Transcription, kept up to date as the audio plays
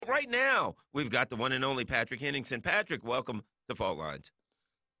right now, we've got the one and only Patrick Henningsen. Patrick, welcome to Fault Lines.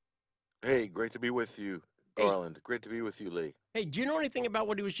 Hey, great to be with you, Hey, Garland. Great to be with you, Lee. Hey, do you know anything about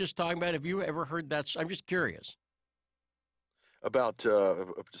what he was just talking about? Have you ever heard that? I'm just curious. About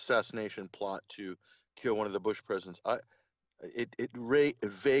assassination plot to kill one of the Bush presidents. It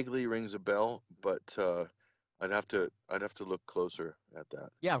vaguely rings a bell, but I'd have to look closer at that.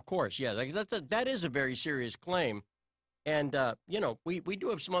 Yeah, of course. Yeah, that is a very serious claim. And, we do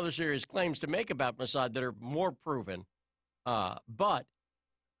have some other serious claims to make about Mossad that are more proven. But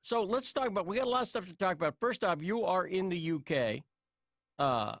so let's talk about, we got a lot of stuff to talk about. First off, you are in the UK.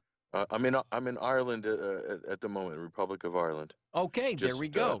 Uh, I'm in Ireland at the moment, Republic of Ireland. okay, there Just we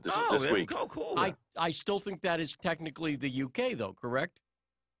go. this There we week. go. Cool. I still think that is technically the UK, though, correct?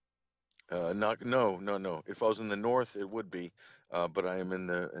 Not no. If I was in the north, it would be, but I am in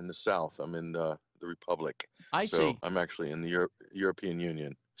the south. I'm in the Republic, I so see. I'm actually in the European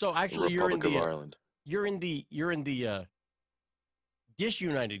Union, So the actually, Republic of Ireland. you're in the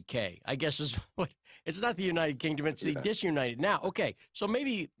disunited K, I guess is what it's not the United Kingdom, it's the Yeah. disunited. Now, okay, so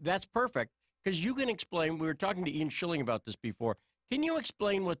maybe that's perfect because you can explain. We were talking to Ian Schilling about this before. Can you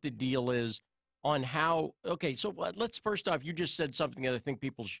explain what the deal is on how? Okay, so let's first off, you just said something that I think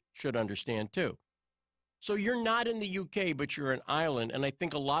people should understand too. So you're not in the UK, but you're in Ireland, and I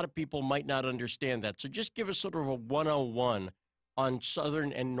think a lot of people might not understand that. So just give us sort of a 101 on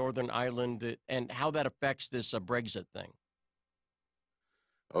Southern and Northern Ireland and how that affects this Brexit thing.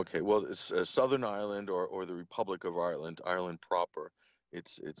 Okay, well, it's Southern Ireland or the Republic of Ireland, Ireland proper.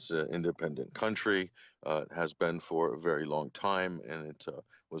 It's an independent country. It has been for a very long time, and it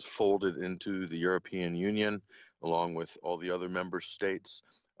was folded into the European Union along with all the other member states.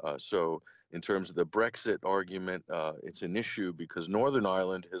 So, in terms of the Brexit argument, it's an issue because Northern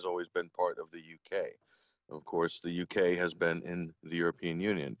Ireland has always been part of the UK. Of course, the UK has been in the European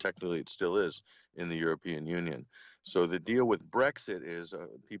Union. Technically, it still is in the European Union. So the deal with Brexit is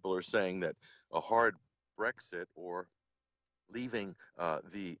people are saying that a hard Brexit or leaving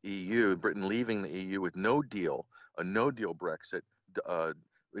the EU, Britain leaving the EU with no deal, a no deal Brexit, uh,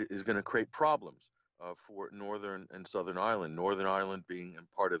 is going to create problems for Northern and Southern Ireland. Northern Ireland being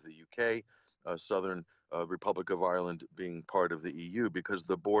part of the UK, Southern Republic of Ireland being part of the EU, because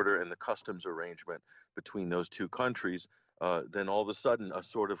the border and the customs arrangement between those two countries. Then all of a sudden, a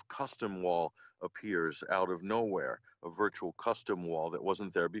sort of custom wall appears out of nowhere, a virtual custom wall that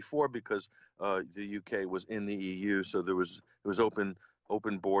wasn't there before because the UK was in the EU, so it was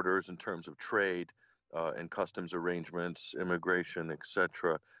open borders in terms of trade and customs arrangements, immigration,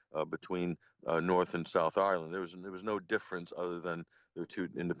 etc. Between North and South Ireland. There was no difference other than they're two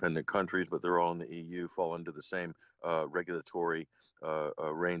independent countries, but they're all in the EU, fall under the same regulatory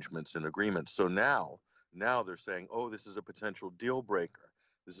arrangements and agreements. So now they're saying, oh, this is a potential deal breaker.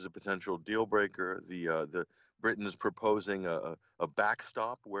 This is a potential deal breaker. The Britain is proposing a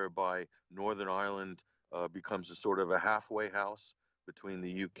backstop whereby Northern Ireland becomes a sort of a halfway house between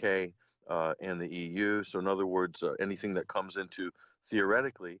the UK and the EU. So in other words, anything that comes into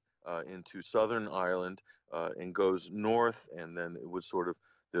theoretically into Southern Ireland and goes north, and then it would sort of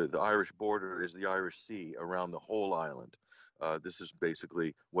the Irish border is the Irish Sea around the whole island. This is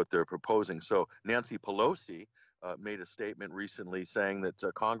basically what they're proposing. So Nancy Pelosi made a statement recently saying that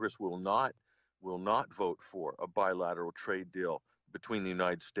Congress will not vote for a bilateral trade deal between the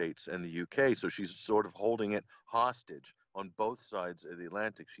United States and the UK. So she's sort of holding it hostage on both sides of the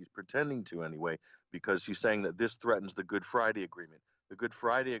Atlantic. She's pretending to anyway, because she's saying that this threatens the Good Friday Agreement. The Good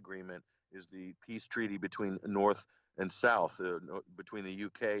Friday Agreement is the peace treaty between North and South, between the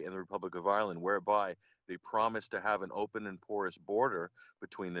UK and the Republic of Ireland, whereby they promised to have an open and porous border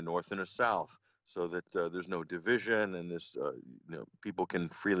between the North and the South, so that there's no division and people can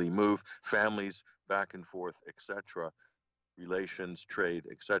freely move, families back and forth, etc. Relations, trade,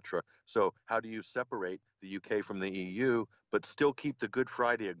 etc. So how do you separate the UK from the EU but still keep the Good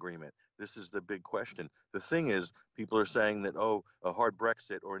Friday Agreement? This is the big question. The thing is, people are saying that, oh, a hard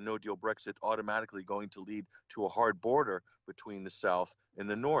Brexit or a no-deal Brexit automatically going to lead to a hard border between the South and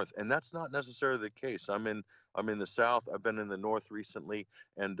the North, and that's not necessarily the case. I'm in the South. I've been in the North recently,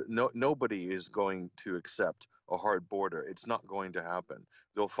 and nobody is going to accept a hard border. It's not going to happen.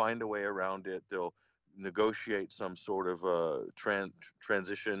 They'll find a way around it. They'll negotiate some sort of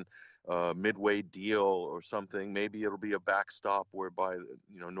transition midway deal or something. Maybe it'll be a backstop whereby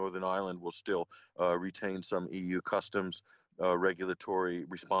Northern Ireland will still retain some EU customs regulatory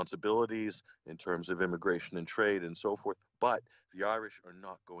responsibilities in terms of immigration and trade and so forth. But the Irish are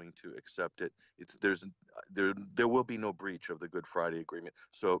not going to accept it. There will be no breach of the Good Friday Agreement.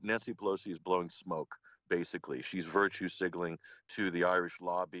 So Nancy Pelosi is blowing smoke, basically. She's virtue signaling to the Irish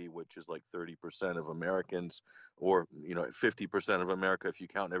lobby, which is like 30% of Americans, or 50% of America if you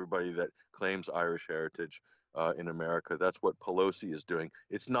count everybody that claims Irish heritage in America. That's what Pelosi is doing.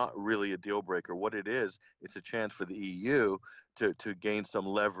 It's not really a deal breaker. What it is, it's a chance for the EU to gain some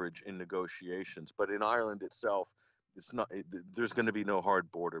leverage in negotiations. But in Ireland itself, it's not. There's going to be no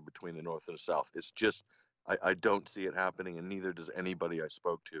hard border between the North and the South. It's just I don't see it happening, and neither does anybody I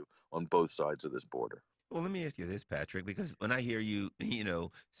spoke to on both sides of this border. Well, let me ask you this, Patrick, because when I hear you,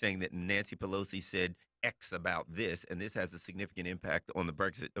 saying that Nancy Pelosi said X about this, and this has a significant impact on the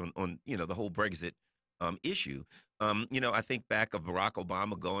Brexit, on the whole Brexit issue. I think back of Barack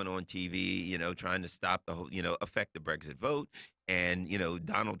Obama going on TV, trying to stop the whole, affect the Brexit vote, and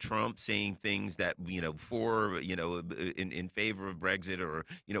Donald Trump saying things that for in favor of Brexit, or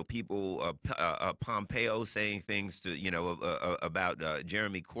people Pompeo saying things to about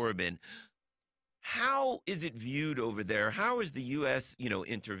Jeremy Corbyn. How is it viewed over there? How is the U.S.,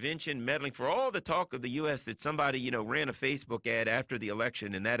 intervention, meddling, for all the talk of the U.S. that somebody, ran a Facebook ad after the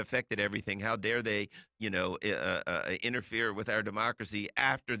election and that affected everything? How dare they, interfere with our democracy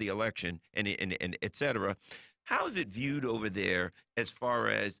after the election, and et cetera? How is it viewed over there as far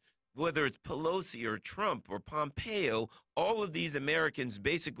as whether it's Pelosi or Trump or Pompeo, all of these Americans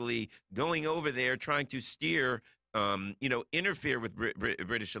basically going over there trying to steer interfere with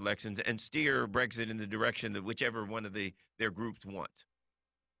British elections and steer Brexit in the direction that whichever one of their groups wants?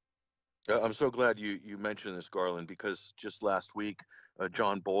 I'm so glad you mentioned this, Garland, because just last week,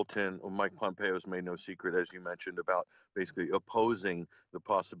 John Bolton, or Mike Pompeo's made no secret, as you mentioned, about basically opposing the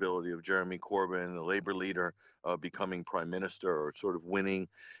possibility of Jeremy Corbyn, the Labor leader, becoming prime minister or sort of winning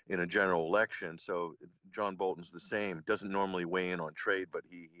in a general election. So John Bolton's the same. Doesn't normally weigh in on trade, but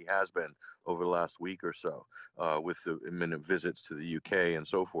he has been over the last week or so with the imminent visits to the UK and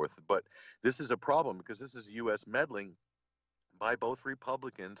so forth. But this is a problem because this is U.S. meddling by both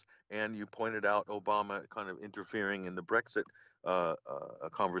Republicans, and you pointed out Obama kind of interfering in the Brexit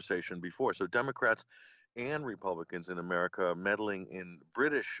conversation before. So Democrats and Republicans in America meddling in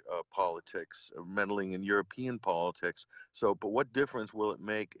British politics, meddling in European politics. So, but what difference will it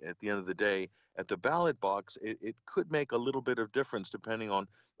make at the end of the day at the ballot box? It could make a little bit of difference depending on,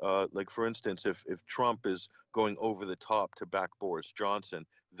 like for instance, if Trump is going over the top to back Boris Johnson,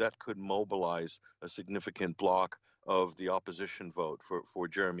 that could mobilize a significant block of the opposition vote for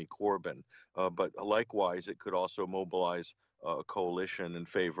Jeremy Corbyn. But likewise, it could also mobilize a coalition in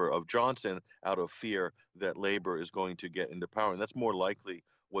favor of Johnson out of fear that Labor is going to get into power. And that's more likely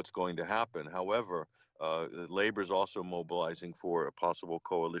what's going to happen. However, Labor is also mobilizing for a possible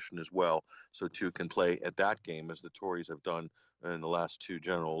coalition as well. So two can play at that game, as the Tories have done in the last two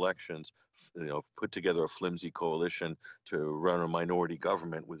general elections, put together a flimsy coalition to run a minority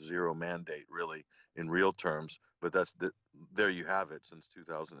government with zero mandate, really, in real terms. But there you have it. Since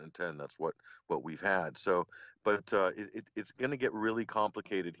 2010, that's what we've had. So, but it's going to get really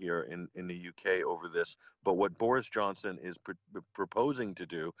complicated here in the UK over this. But what Boris Johnson is proposing to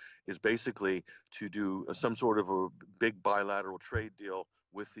do is basically to do some sort of a big bilateral trade deal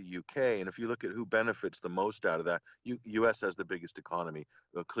with the UK. And if you look at who benefits the most out of that, U.S. has the biggest economy.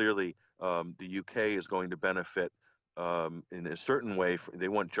 Clearly, the UK is going to benefit in a certain way. They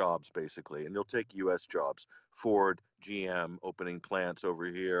want jobs, basically, and they'll take U.S. jobs. Ford, GM opening plants over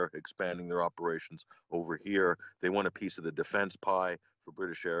here, expanding their operations over here. They want a piece of the defense pie for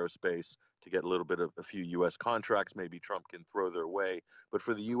British aerospace to get a little bit of a few U.S. contracts. Maybe Trump can throw their way. But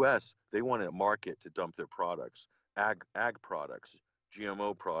for the U.S., they want a market to dump their products, ag products,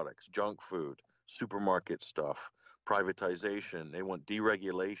 GMO products, junk food, supermarket stuff, privatization. They want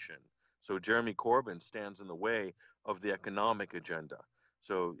deregulation. So Jeremy Corbyn stands in the way of the economic agenda.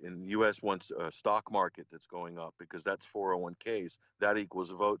 So in the U.S. wants a stock market that's going up because that's 401ks. That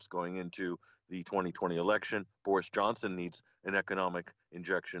equals votes going into the 2020 election. Boris Johnson needs an economic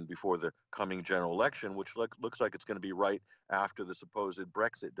injection before the coming general election, which looks like it's going to be right after the supposed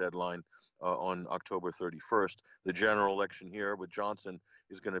Brexit deadline on October 31st. The general election here with Johnson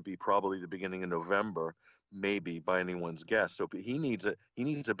is going to be probably the beginning of November, maybe by anyone's guess. So he needs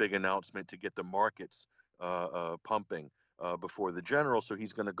a big announcement to get the markets pumping before the general. So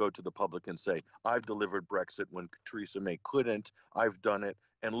he's going to go to the public and say, I've delivered Brexit when Theresa May couldn't. I've done it.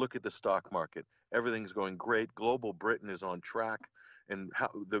 And look at the stock market. Everything's going great. Global Britain is on track. And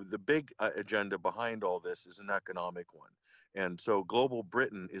the big agenda behind all this is an economic one. And so Global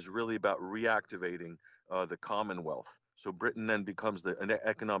Britain is really about reactivating the Commonwealth. So Britain then becomes an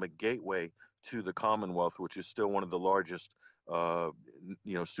economic gateway to the Commonwealth, which is still one of the largest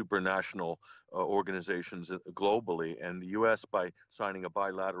supranational organizations globally. And the U.S., by signing a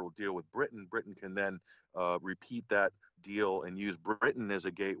bilateral deal with Britain, Britain can then repeat that deal and use Britain as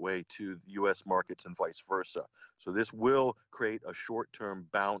a gateway to U.S. markets and vice versa. So this will create a short-term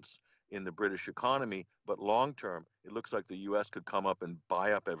bounce in the British economy, but long-term, it looks like the U.S. could come up and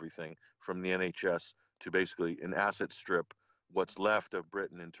buy up everything from the NHS to basically an asset strip what's left of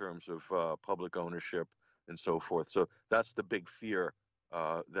Britain in terms of public ownership and so forth. So that's the big fear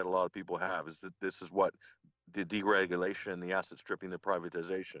that a lot of people have, is that this is what the deregulation, the asset stripping, the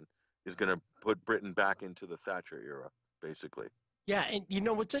privatization is going to put Britain back into the Thatcher era, basically. Yeah, and you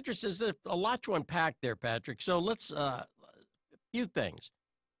know what's interesting is there's a lot to unpack there, Patrick. So let's a few things.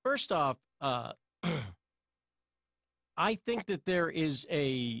 First off, I think that there is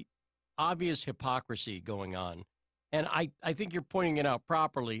a obvious hypocrisy going on, and I think you're pointing it out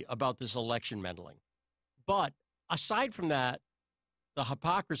properly about this election meddling. But aside from that, the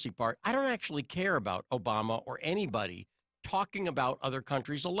hypocrisy part, I don't actually care about Obama or anybody talking about other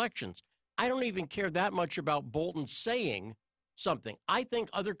countries' elections. I don't even care that much about Bolton saying something. I think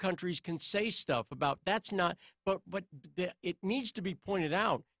other countries can say stuff about that's not, but it needs to be pointed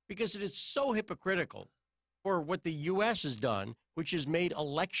out because it is so hypocritical for what the U.S. has done, which has made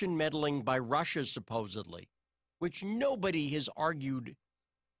election meddling by Russia supposedly, which nobody has argued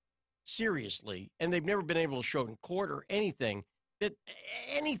seriously, and they've never been able to show in court or anything that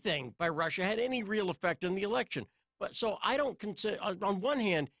anything by Russia had any real effect on the election. But so I don't consider, on one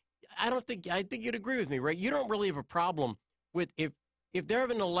hand, I think you'd agree with me, right? You don't really have a problem with if they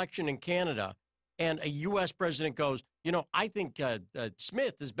have an election in Canada and a U.S. president goes, I think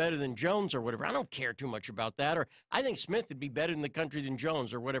Smith is better than Jones or whatever. I don't care too much about that. Or I think Smith would be better in the country than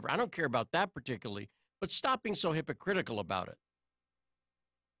Jones or whatever. I don't care about that particularly. But stop being so hypocritical about it.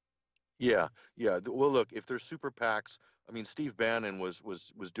 Yeah, yeah. Well, look, if there's super PACs, I mean, Steve Bannon was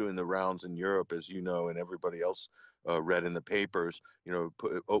doing the rounds in Europe, as you know, and everybody else read in the papers,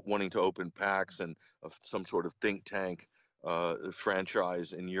 wanting to open PACs and some sort of think tank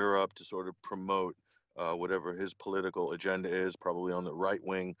franchise in Europe to sort of promote whatever his political agenda is, probably on the right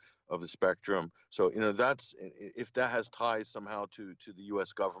wing of the spectrum. So, that's, if that has ties somehow to the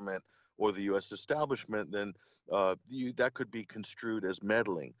U.S. government or the U.S. establishment, then that could be construed as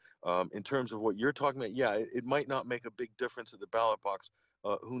meddling. In terms of what you're talking about, yeah, it might not make a big difference at the ballot box.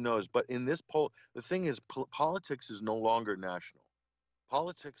 Who knows? But in this poll, the thing is, politics is no longer national.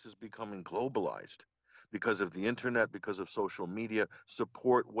 Politics is becoming globalized because of the internet, because of social media.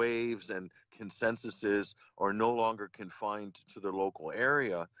 Support waves and consensuses are no longer confined to the local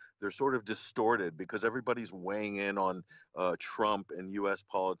area. They're sort of distorted because everybody's weighing in on Trump and U.S.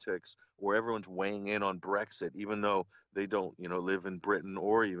 politics, or everyone's weighing in on Brexit, even though they don't, live in Britain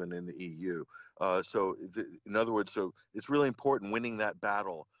or even in the EU. In other words, so it's really important winning that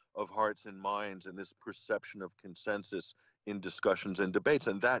battle of hearts and minds and this perception of consensus in discussions and debates.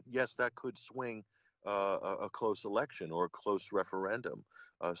 And that, yes, that could swing a close election or a close referendum.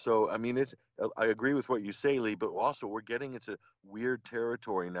 I mean, I agree with what you say, Lee, but also we're getting into weird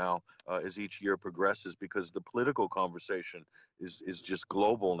territory now as each year progresses, because the political conversation is just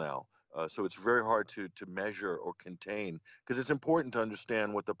global now. So it's very hard to measure or contain, because it's important to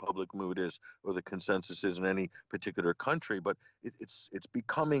understand what the public mood is or the consensus is in any particular country, but it's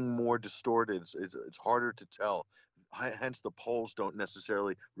becoming more distorted. It's harder to tell. Hence, the polls don't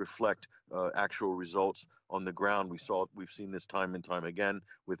necessarily reflect actual results on the ground. We've seen this time and time again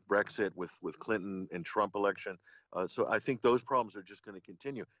with Brexit, with Clinton and Trump election. So I think those problems are just going to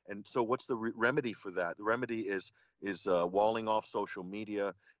continue. And so, what's the remedy for that? The remedy is walling off social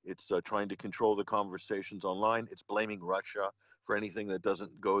media. It's trying to control the conversations online. It's blaming Russia for anything that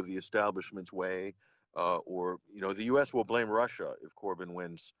doesn't go the establishment's way. The U.S. will blame Russia if Corbyn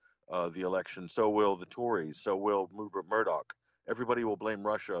wins the election. So will the Tories. So will Rupert Murdoch. Everybody will blame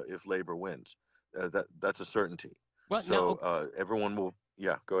Russia if Labor wins. That's a certainty. Well, so everyone will.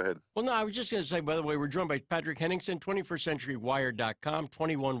 Yeah, go ahead. Well, no, I was just going to say, by the way, we're joined by Patrick Henningsen, 21stCenturyWire.com,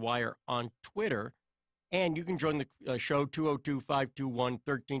 21Wire on Twitter, and you can join the show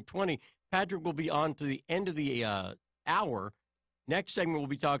 202-521-1320. Patrick will be on to the end of the hour. Next segment, we'll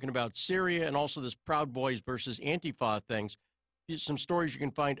be talking about Syria and also this Proud Boys versus Antifa things. Some stories you can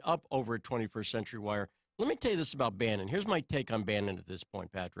find up over at 21st Century Wire. Let me tell you this about Bannon. Here's my take on Bannon at this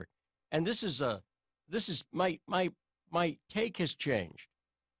point, Patrick. And this is my take has changed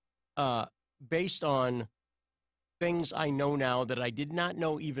based on things I know now that I did not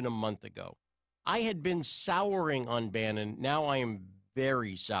know even a month ago. I had been souring on Bannon. Now I am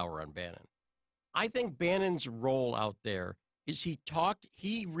very sour on Bannon. I think Bannon's role out there is he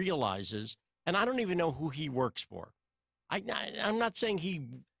realizes, and I don't even know who he works for. I'm not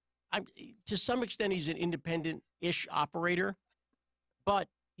saying to some extent he's an independent-ish operator, but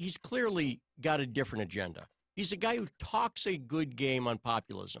he's clearly got a different agenda. He's a guy who talks a good game on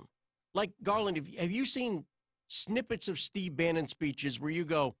populism. Like, Garland, have you seen snippets of Steve Bannon speeches where you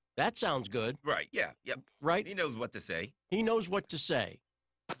go, that sounds good? Right, yeah, yep. Right? He knows what to say. He knows what to say.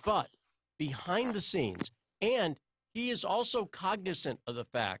 But behind the scenes, and he is also cognizant of the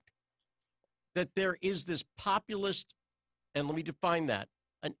fact that there is this populist, and let me define that,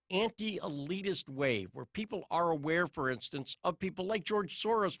 an anti-elitist wave where people are aware, for instance, of people like George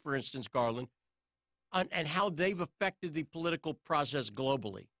Soros, for instance, Garland, and how they've affected the political process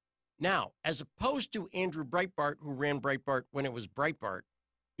globally. Now, as opposed to Andrew Breitbart, who ran Breitbart when it was Breitbart,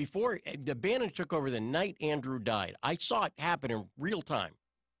 before the Bannon took over the night Andrew died, I saw it happen in real time.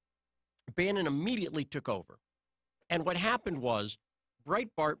 Bannon immediately took over. And what happened was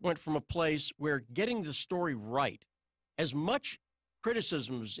Breitbart went from a place where getting the story right, as much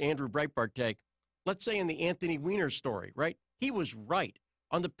criticism as Andrew Breitbart take, let's say in the Anthony Weiner story, right? He was right.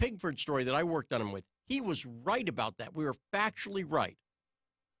 On the Pigford story that I worked on him with, he was right about that. We were factually right.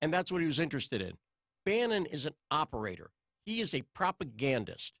 And that's what he was interested in. Bannon is an operator. He is a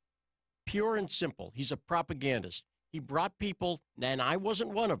propagandist, pure and simple. He's a propagandist. He brought people, and I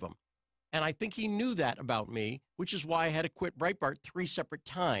wasn't one of them. And I think he knew that about me, which is why I had to quit Breitbart 3 separate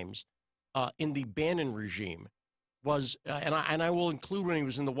times in the Bannon regime. And I will include when he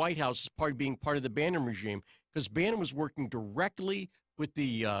was in the White House as being part of the Bannon regime, because Bannon was working directly with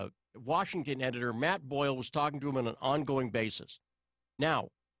the Washington editor. Matt Boyle was talking to him on an ongoing basis. Now,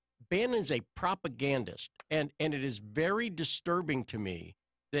 Bannon is a propagandist, and it is very disturbing to me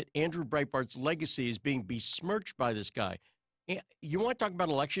that Andrew Breitbart's legacy is being besmirched by this guy. You want to talk about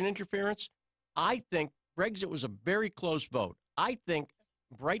election interference? I think Brexit was a very close vote. I think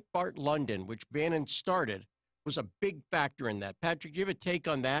Breitbart London, which Bannon started, was a big factor in that. Patrick, do you have a take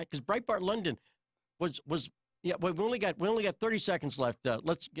on that? Because Breitbart London was yeah. We only got 30 seconds left.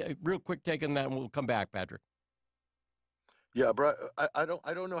 Let's get a real quick take on that, and we'll come back, Patrick. Yeah, I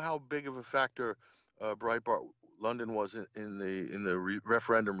don't know how big of a factor Breitbart London was in the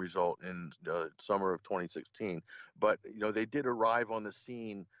referendum result in summer of 2016, but they did arrive on the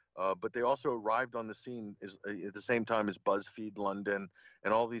scene. But they also arrived on the scene at the same time as BuzzFeed London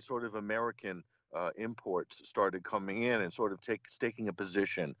and all these sort of American imports started coming in and sort of taking a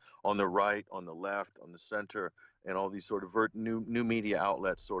position on the right, on the left, on the center, and all these sort of new media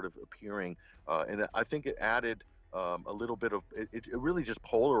outlets sort of appearing. And I think it added a little bit of it really just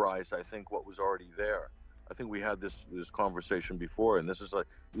polarized, I think, what was already there. I think we had this conversation before, and this is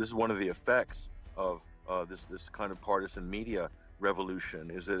one of the effects of this kind of partisan media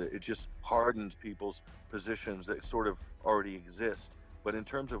revolution, is that it just hardens people's positions that sort of already exist. But in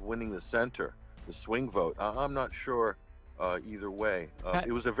terms of winning the center, the swing vote, I'm not sure either way.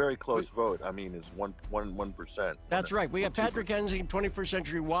 It was a very close vote. I mean, it's 1%. That's right. We got Patrick Henningsen, 21st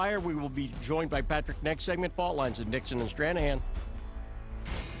Century Wire. We will be joined by Patrick next segment, Fault Lines, with Nixon and Stranahan.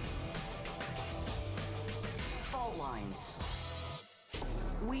 Fault Lines.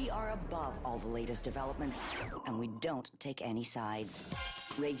 We are above all the latest developments, and we don't take any sides.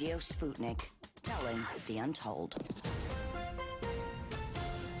 Radio Sputnik, telling the untold.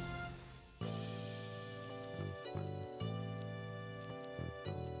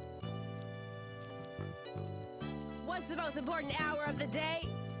 What's the most important hour of the day?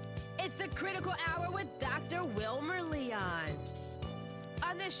 It's the Critical Hour with Dr. Wilmer Leon.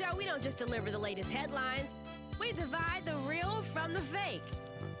 On this show, we don't just deliver the latest headlines, we divide the real from the fake.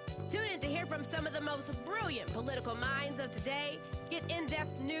 Tune in to hear from some of the most brilliant political minds of today, get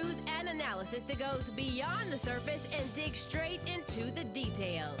in-depth news and analysis that goes beyond the surface and dig straight into the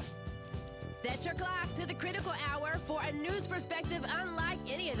details. Set your clock to the Critical Hour for a news perspective unlike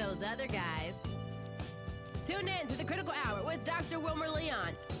any of those other guys. Tune in to the Critical Hour with Dr. Wilmer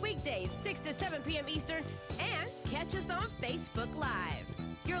Leon, weekdays 6 to 7 p.m. Eastern, and catch us on Facebook Live.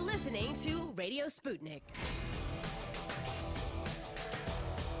 You're listening to Radio Sputnik.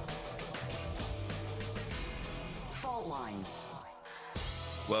 Fault Lines.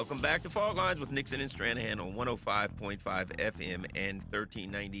 Welcome back to Fault Lines with Nixon and Stranahan on 105.5 FM and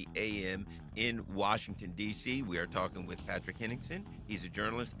 1390 AM in Washington, D.C. We are talking with Patrick Henningsen. He's a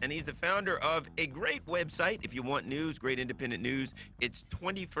journalist, and he's the founder of a great website. If you want news, great independent news, it's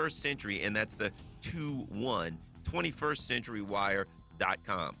 21st Century, and that's the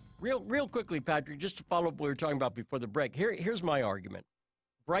 21stcenturywire.com. Real quickly, Patrick, just to follow up what we were talking about before the break, here's my argument.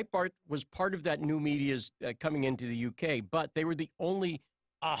 Breitbart was part of that new media's coming into the UK, but they were the only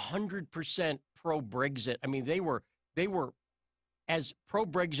 100% pro-Brexit. I mean, they were as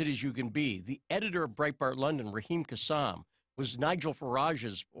pro-Brexit as you can be. The editor of Breitbart London, Raheem Kassam, was Nigel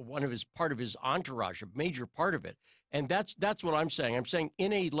Farage's part of his entourage, a major part of it. And that's what I'm saying. I'm saying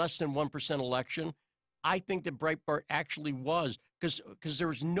in a less than 1% election, I think that Breitbart actually was, because there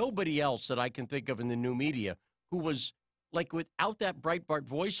was nobody else that I can think of in the new media who was, like, without that Breitbart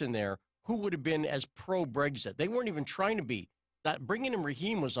voice in there, who would have been as pro-Brexit. They weren't even trying to be. That bringing in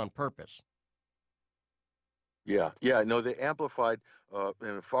Raheem was on purpose. Yeah, yeah, no, they amplified,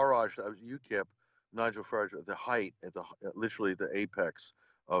 and Farage, that was UKIP, Nigel Farage, at the height, literally the apex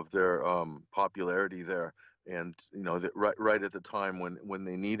of their popularity there, and right at the time when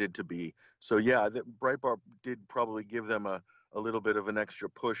they needed to be. So yeah, Breitbart did probably give them a little bit of an extra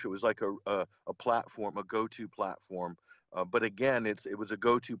push. It was like a platform, a go-to platform. But again, it was a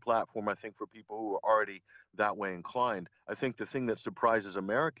go-to platform, I think, for people who were already that way inclined. I think the thing that surprises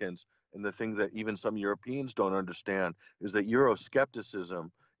Americans, and the thing that even some Europeans don't understand, is that Euroscepticism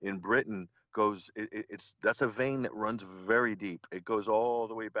in Britain that's a vein that runs very deep. It goes all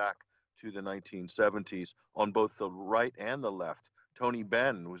the way back to the 1970s on both the right and the left. Tony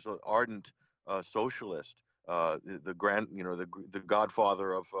Benn was an ardent socialist, the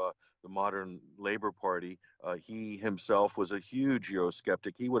godfather of the modern Labour Party. He himself was a huge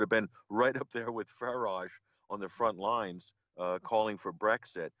Eurosceptic. He would have been right up there with Farage on the front lines, calling for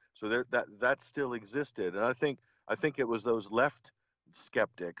Brexit. So that still existed, and I think it was those left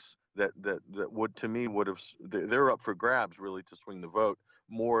skeptics that would have, they're up for grabs really to swing the vote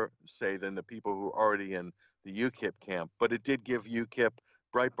more, say, than the people who are already in the UKIP camp. But it did give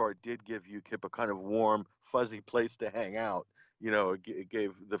Breitbart did give UKIP a kind of warm, fuzzy place to hang out. It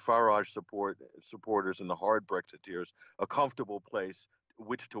gave the Farage supporters and the hard Brexiteers a comfortable place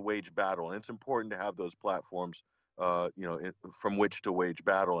which to wage battle. And it's important to have those platforms, from which to wage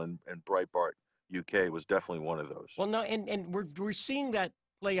battle. And Breitbart UK was definitely one of those. Well, no, and we're seeing that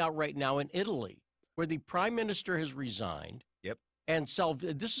play out right now in Italy, where the prime minister has resigned. Yep. And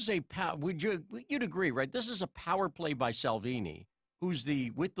this is you'd agree, right? This is a power play by Salvini, who's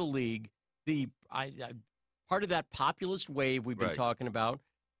with the League, part of that populist wave we've been talking about.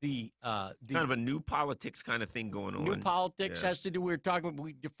 The kind of a new politics kind of thing going on. New politics has to do. We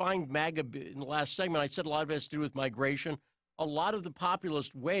defined MAGA in the last segment. I said a lot of it has to do with migration. A lot of the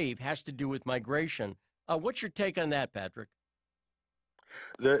populist wave has to do with migration. What's your take on that, Patrick?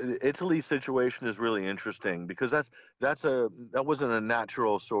 The Italy situation is really interesting because that wasn't a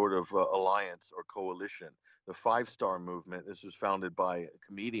natural sort of alliance or coalition. The Five Star Movement. This was founded by a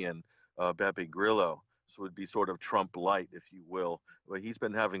comedian, Beppe Grillo. This would be sort of Trump light, if you will. But he's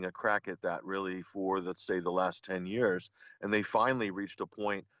been having a crack at that really for, let's say, the last 10 years. And they finally reached a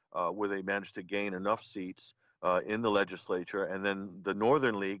point where they managed to gain enough seats in the legislature. And then the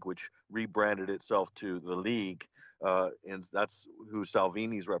Northern League, which rebranded itself to the League, and that's who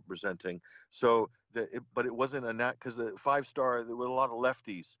Salvini's representing. So, but it wasn't because the Five Star, there were a lot of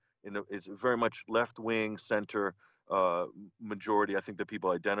lefties. It's very much left-wing, center majority. I think the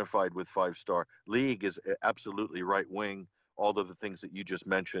people identified with Five Star. League is absolutely right-wing, all of the things that you just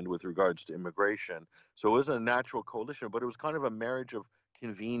mentioned with regards to immigration. So it was a natural coalition, but it was kind of a marriage of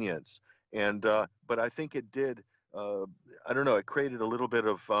convenience. And but I think it did. I don't know. It created a little bit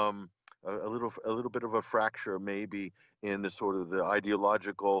of a little bit of a fracture, maybe, in the sort of the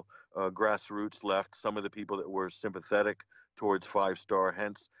ideological grassroots left. Some of the people that were sympathetic towards Five Star,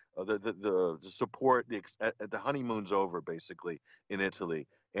 hence the support. The honeymoon's over basically in Italy,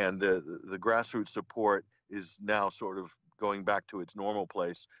 and the grassroots support is now sort of going back to its normal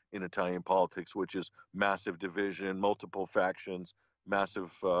place in Italian politics, which is massive division, multiple factions,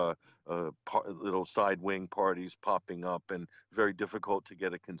 massive little side wing parties popping up, and very difficult to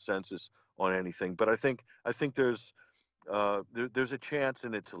get a consensus on anything. But I think there's a chance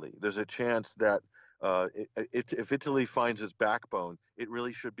in Italy. There's a chance that if Italy finds its backbone, it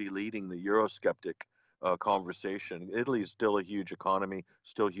really should be leading the Eurosceptic conversation. Italy is still a huge economy,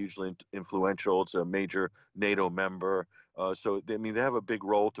 still hugely influential. It's a major NATO member. So, they have a big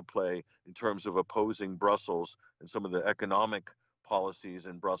role to play in terms of opposing Brussels and some of the economic policies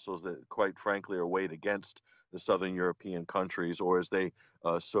in Brussels that, quite frankly, are weighed against the Southern European countries, or as they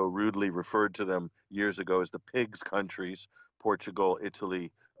so rudely referred to them years ago, as the pigs countries, Portugal,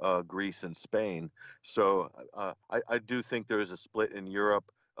 Italy, Greece, and Spain. So I do think there is a split in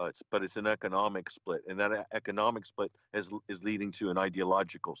Europe, but it's an economic split, and that economic split is leading to an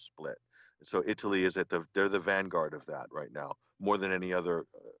ideological split. So Italy is they're the vanguard of that right now, more than any other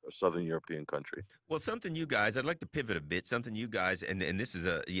Southern European country. Well, something you guys, I'd like to pivot a bit. Something you guys, and this is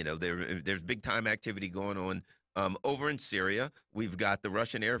there's big time activity going on Over in Syria, we've got the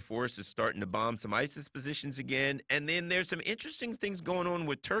Russian Air Force is starting to bomb some ISIS positions again. And then there's some interesting things going on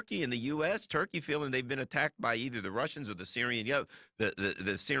with Turkey and the U.S. Turkey feeling they've been attacked by either the Russians or the Syrian,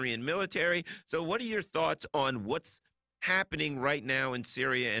 the Syrian military. So what are your thoughts on what's happening right now in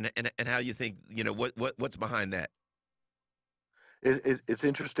Syria and how you think, what's behind that? It's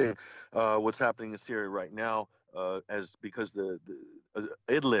interesting what's happening in Syria right now, as because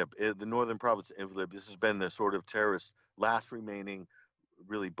Idlib, the northern province of Idlib, this has been the sort of terrorist last remaining,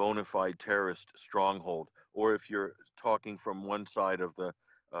 really bona fide terrorist stronghold. Or if you're talking from one side of the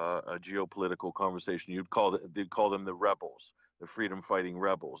a geopolitical conversation, they'd call them the rebels, the freedom fighting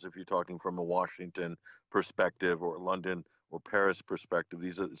rebels. If you're talking from a Washington perspective or London or Paris perspective,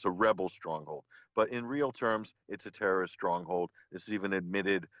 it's a rebel stronghold. But in real terms, it's a terrorist stronghold. This is even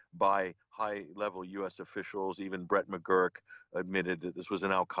admitted by high-level U.S. officials. Even Brett McGurk admitted that this was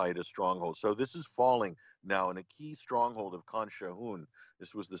an al-Qaeda stronghold. So this is falling now in a key stronghold of Khan Shaykhun.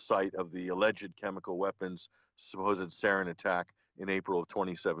 This was the site of the alleged chemical weapons supposed sarin attack in April of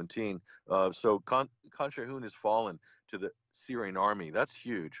 2017. So Khan Shaykhun has fallen to the Syrian army. That's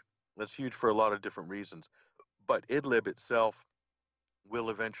huge. That's huge for a lot of different reasons. But Idlib itself will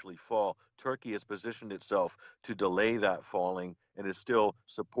eventually fall. Turkey has positioned itself to delay that falling and is still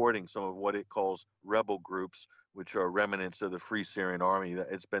supporting some of what it calls rebel groups, which are remnants of the Free Syrian Army that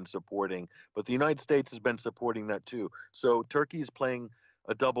it's been supporting. But the United States has been supporting that too. So Turkey is playing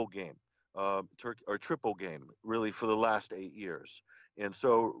a double game, or triple game, really, for the last 8 years. And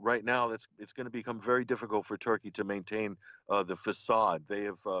so right now, it's going to become very difficult for Turkey to maintain the facade. They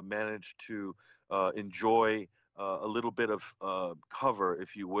have managed to enjoy a little bit of cover,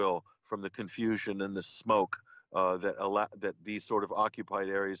 if you will, from the confusion and the smoke that these sort of occupied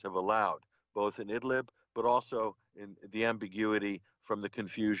areas have allowed, both in Idlib, but also in the ambiguity from the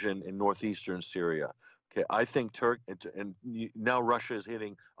confusion in northeastern Syria. Okay, I think now Russia is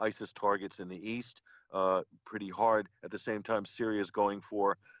hitting ISIS targets in the east pretty hard. At the same time, Syria is going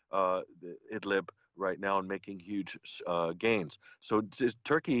for Idlib right now and making huge gains. So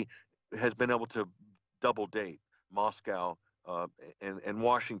Turkey has been able to double date Moscow and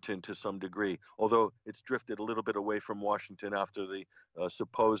Washington to some degree, although it's drifted a little bit away from Washington after the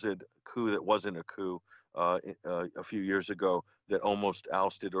supposed coup that wasn't a coup a few years ago that almost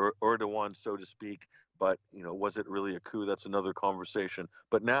ousted Erdogan, so to speak. But, was it really a coup? That's another conversation.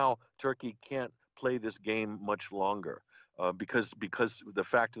 But now Turkey can't play this game much longer. Because the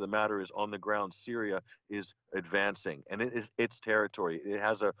fact of the matter is, on the ground, Syria is advancing, and it is its territory. It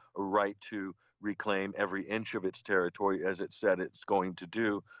has a right to reclaim every inch of its territory, as it said it's going to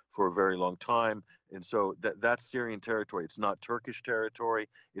do for a very long time. And so that's Syrian territory. It's not Turkish territory.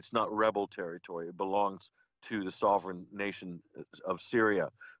 It's not rebel territory. It belongs to the sovereign nation of Syria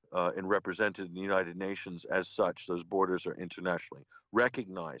and represented in the United Nations as such. Those borders are internationally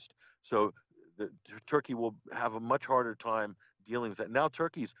recognized. So Turkey will have a much harder time dealing with that. Now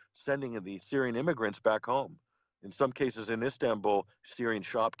Turkey's sending the Syrian immigrants back home. In some cases in Istanbul, Syrian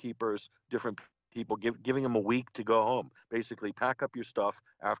shopkeepers, different people giving them a week to go home. Basically, pack up your stuff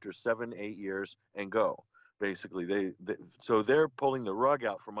after 7, 8 years and go. Basically, so they're pulling the rug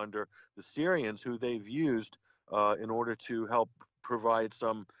out from under the Syrians, who they've used in order to help provide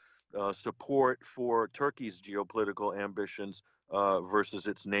some support for Turkey's geopolitical ambitions versus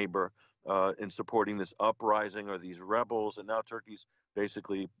its neighbor in supporting this uprising or these rebels. And now Turkey's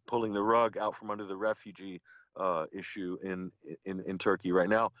basically pulling the rug out from under the refugee issue in Turkey right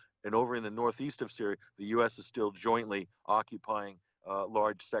now. And over in the northeast of Syria, the U.S. is still jointly occupying a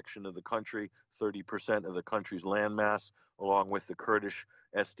large section of the country, 30% of the country's landmass, along with the Kurdish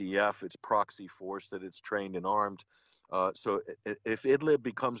SDF, its proxy force that it's trained and armed. So if Idlib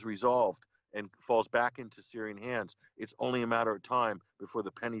becomes resolved and falls back into Syrian hands, it's only a matter of time before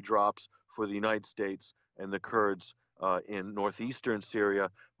the penny drops for the United States and the Kurds in northeastern Syria.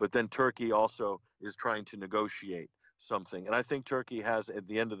 But then Turkey also is trying to negotiate something. And I think Turkey has, at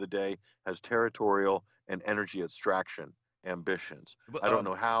the end of the day, has territorial and energy extraction ambitions. I don't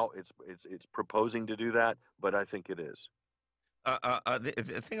know how it's proposing to do that, but I think it is.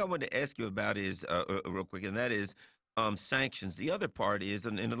 The thing I wanted to ask you about is real quick, and that is sanctions. The other part is,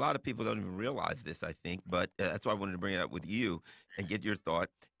 and a lot of people don't even realize this, I think, but that's why I wanted to bring it up with you and get your thought.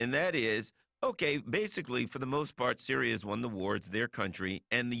 And that is, okay, basically, for the most part, Syria has won the war. It's their country.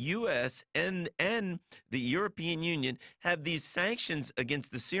 And the U.S. and the European Union have these sanctions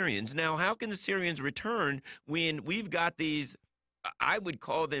against the Syrians. Now, how can the Syrians return when we've got these, I would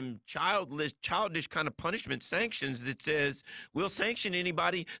call them childish kind of punishment sanctions that says we'll sanction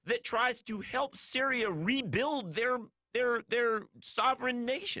anybody that tries to help Syria rebuild their sovereign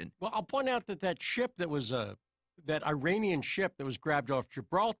nation? Well, I'll point out that ship that was that Iranian ship that was grabbed off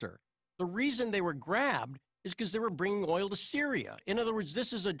Gibraltar, the reason they were grabbed is because they were bringing oil to Syria. In other words,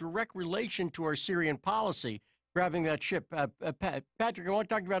 this is a direct relation to our Syrian policy, grabbing that ship. Patrick, I want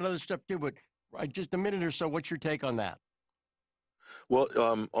to talk about other stuff too, but just a minute or so, what's your take on that? Well,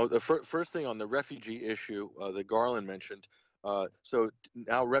 the first thing on the refugee issue that Garland mentioned. So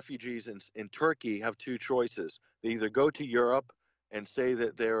now refugees in Turkey have two choices. They either go to Europe and say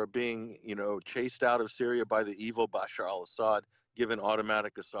that they are being, chased out of Syria by the evil Bashar al-Assad, given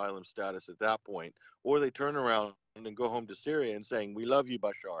automatic asylum status at that point, or they turn around and go home to Syria and saying, "We love you,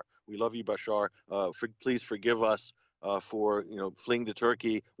 Bashar. We love you, Bashar. Please forgive us for fleeing to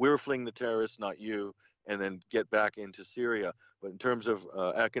Turkey. We were fleeing the terrorists, not you." And then get back into Syria. But in terms of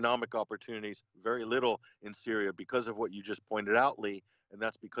economic opportunities, very little in Syria because of what you just pointed out, Lee, and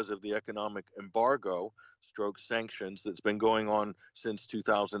that's because of the economic embargo, stroke sanctions, that's been going on since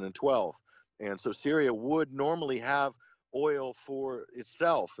 2012. And so Syria would normally have oil for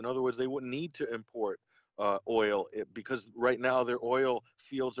itself. In other words, they wouldn't need to import oil because right now their oil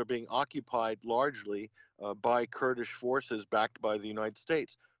fields are being occupied largely by Kurdish forces backed by the United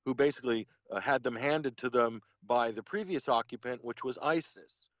States, who basically had them handed to them by the previous occupant, which was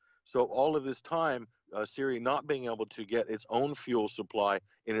ISIS. So all of this time, Syria not being able to get its own fuel supply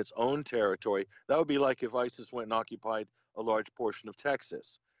in its own territory, that would be like if ISIS went and occupied a large portion of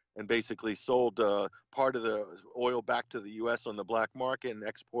Texas and basically sold part of the oil back to the U.S. on the black market and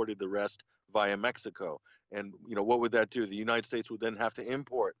exported the rest via Mexico. And what would that do? The United States would then have to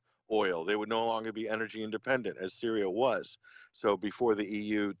import oil. They would no longer be energy independent, as Syria was. So before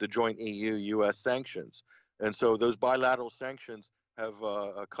the joint EU-U.S. sanctions. And so those bilateral sanctions have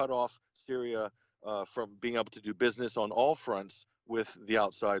cut off Syria from being able to do business on all fronts with the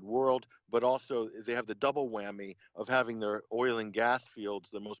outside world, but also they have the double whammy of having their oil and gas fields,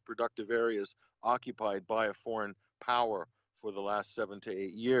 the most productive areas, occupied by a foreign power for the last 7 to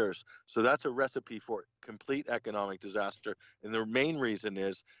 8 years. So that's a recipe for complete economic disaster. And the main reason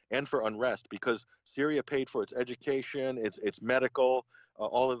is, and for unrest, because Syria paid for its education, its medical,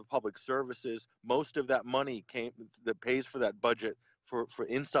 all of the public services. Most of that money that pays for that budget for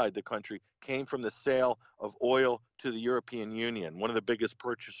inside the country came from the sale of oil to the European Union, one of the biggest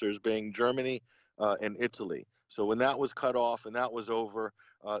purchasers being Germany and Italy. So when that was cut off and that was over,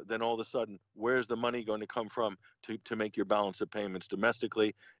 then all of a sudden, where's the money going to come from to make your balance of payments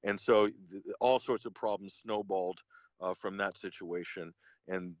domestically? And so all sorts of problems snowballed from that situation.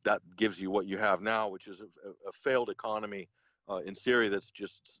 And that gives you what you have now, which is a failed economy in Syria that's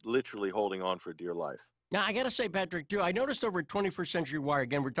just literally holding on for dear life. Now, I got to say, Patrick, too, I noticed over at 21st Century Wire,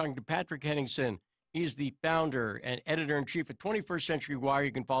 again, we're talking to Patrick Henningsen. He's the founder and editor-in-chief at 21st Century Wire.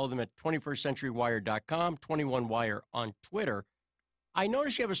 You can follow them at 21stcenturywire.com, 21Wire on Twitter. I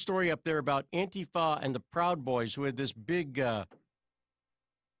noticed you have a story up there about Antifa and the Proud Boys, who had this big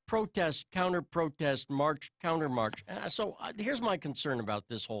protest, counter-protest, march, counter-march. So here's my concern about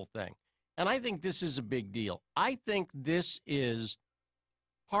this whole thing. And I think this is a big deal. I think this is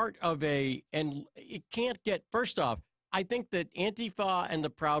part of and it can't get, first off, I think that Antifa and the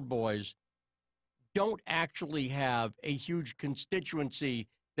Proud Boys don't actually have a huge constituency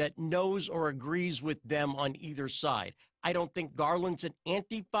that knows or agrees with them on either side. I don't think Garland's an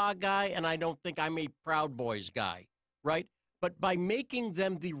Antifa guy, and I don't think I'm a Proud Boys guy, right? But by making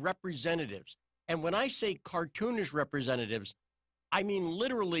them the representatives, and when I say cartoonish representatives, I mean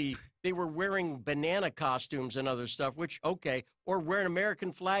literally they were wearing banana costumes and other stuff, which, okay, or wearing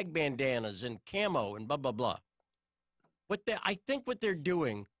American flag bandanas and camo and blah, blah, blah. I think what they're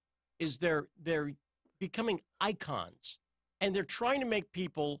doing is they're becoming icons, and they're trying to make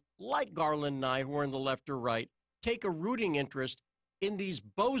people like Garland and I, who are in the left or right, take a rooting interest in these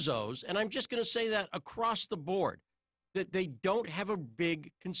bozos, and I'm just going to say that across the board, that they don't have a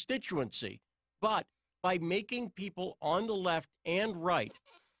big constituency. But by making people on the left and right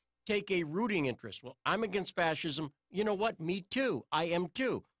take a rooting interest, well, I'm against fascism. You know what? Me too. I am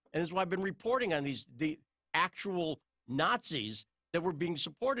too. And that's why I've been reporting on the actual Nazis that were being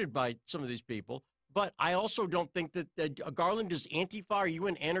supported by some of these people. But I also don't think that Garland is Antifa. Are you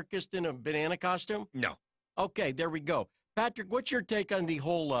an anarchist in a banana costume? No. Okay, there we go. Patrick, what's your take on the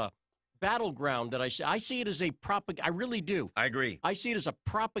whole battleground that I see? I see it as I really do. I agree. I see it as a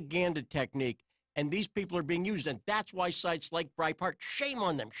propaganda technique, and these people are being used. And that's why sites like Breitbart, shame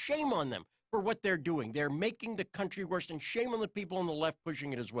on them for what they're doing. They're making the country worse, and shame on the people on the left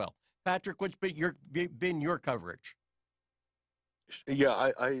pushing it as well. Patrick, what's been your coverage? Yeah,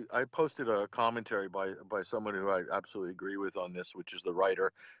 I posted a commentary by someone who I absolutely agree with on this, which is the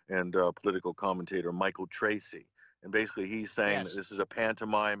writer and political commentator Michael Tracy. And basically he's saying that this is a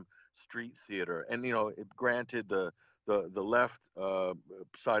pantomime street theater. And granted, the left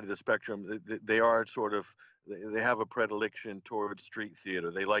side of the spectrum, they are sort of, they have a predilection towards street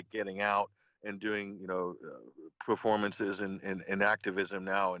theater. They like getting out and doing performances and activism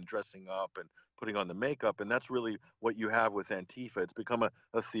now, and dressing up and putting on the makeup. And that's really what you have with Antifa. It's become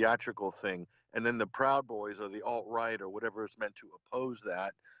a theatrical thing. And then the Proud Boys, or the alt-right, or whatever is meant to oppose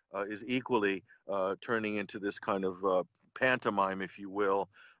that, is equally turning into this kind of pantomime, if you will,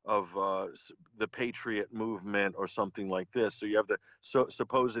 of the patriot movement or something like this. So you have the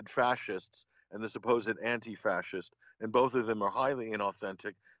supposed fascists and the supposed anti-fascist, and both of them are highly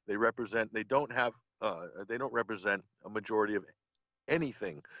inauthentic. They don't represent a majority of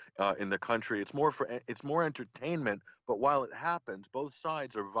anything in the country. It's more entertainment. But while it happens, both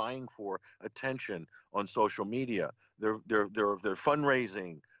sides are vying for attention on social media. They're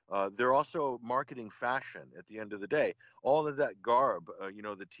fundraising. They're also marketing fashion at the end of the day. All of that garb,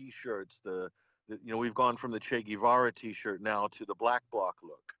 the T-shirts, we've gone from the Che Guevara T-shirt now to the Black Bloc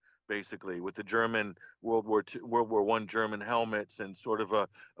look, basically, with the German World War I German helmets and sort of a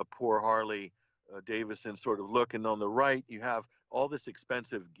poor Harley Davidson sort of look. And on the right, you have all this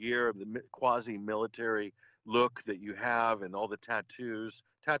expensive gear, the quasi-military look that you have, and all the tattoos.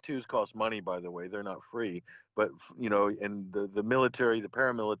 Tattoos cost money, by the way; they're not free. But and the military, the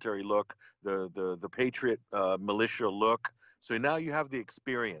paramilitary look, the patriot militia look. So now you have the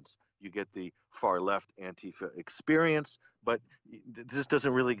experience. You get the far left Antifa experience, but this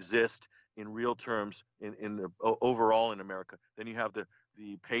doesn't really exist in real terms in the overall in America. Then you have the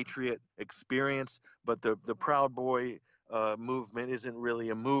patriot experience, but the Proud Boy movement isn't really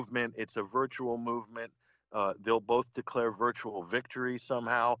a movement. It's a virtual movement. They'll both declare virtual victory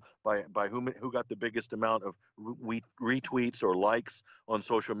somehow by who got the biggest amount of retweets or likes on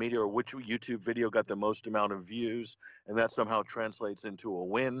social media, or which YouTube video got the most amount of views, and that somehow translates into a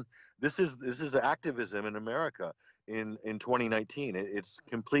win. This is activism in America in 2019. It's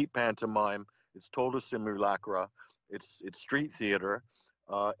complete pantomime. It's total simulacra. It's street theater.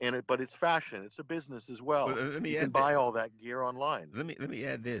 But it's fashion. It's a business as well. You can buy all that gear online. Let me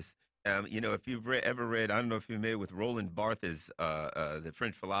add this. If you've ever read, I don't know if you're familiar with Roland Barthes, the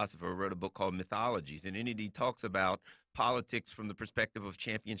French philosopher, who wrote a book called Mythologies, and in it he talks about politics from the perspective of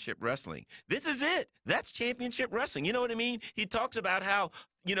championship wrestling. This is it. That's championship wrestling. You know what I mean? He talks about how,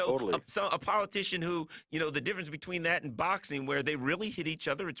 Totally. a politician who, the difference between that and boxing, where they really hit each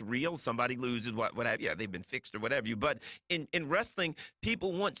other, it's real. Somebody loses, what have you. Yeah, they've been fixed or whatever. But in wrestling,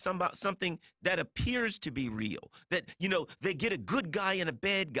 people want something that appears to be real. That, they get a good guy and a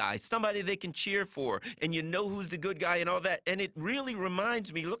bad guy, somebody they can cheer for, and who's the good guy and all that. And it really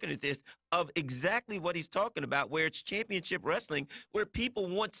reminds me, looking at this, of exactly what he's talking about, where it's championship wrestling, where people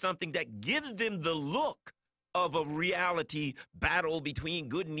want something that gives them the look of a reality battle between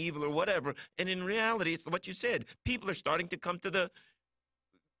good and evil or whatever. And in reality, it's what you said. People are starting to come to the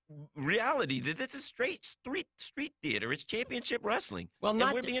reality that it's a straight street theater. It's championship wrestling. Well,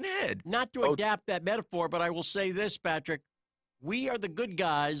 and we're being had. Not to adapt that metaphor, but I will say this, Patrick. We are the good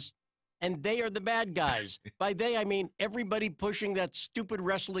guys, and they are the bad guys. By they, I mean everybody pushing that stupid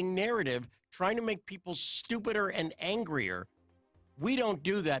wrestling narrative, trying to make people stupider and angrier. We don't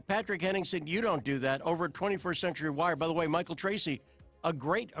do that. Patrick Henningsen, you don't do that. Over at 21st Century Wire, by the way, Michael Tracy, a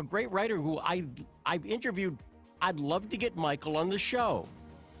great writer who I've interviewed. I'd love to get Michael on the show.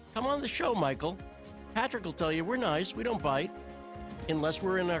 Come on the show, Michael. Patrick will tell you we're nice. We don't bite. Unless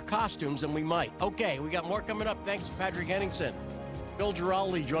we're in our costumes, and we might. Okay, we got more coming up. Thanks to Patrick Henningsen. Bill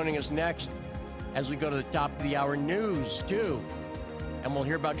Giraldi joining us next as we go to the top of the hour news, too. And we'll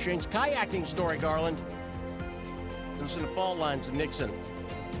hear about Shane's kayaking story, Garland. Listen to Fault Lines and Nixon.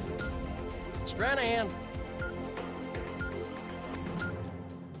 Stranahan.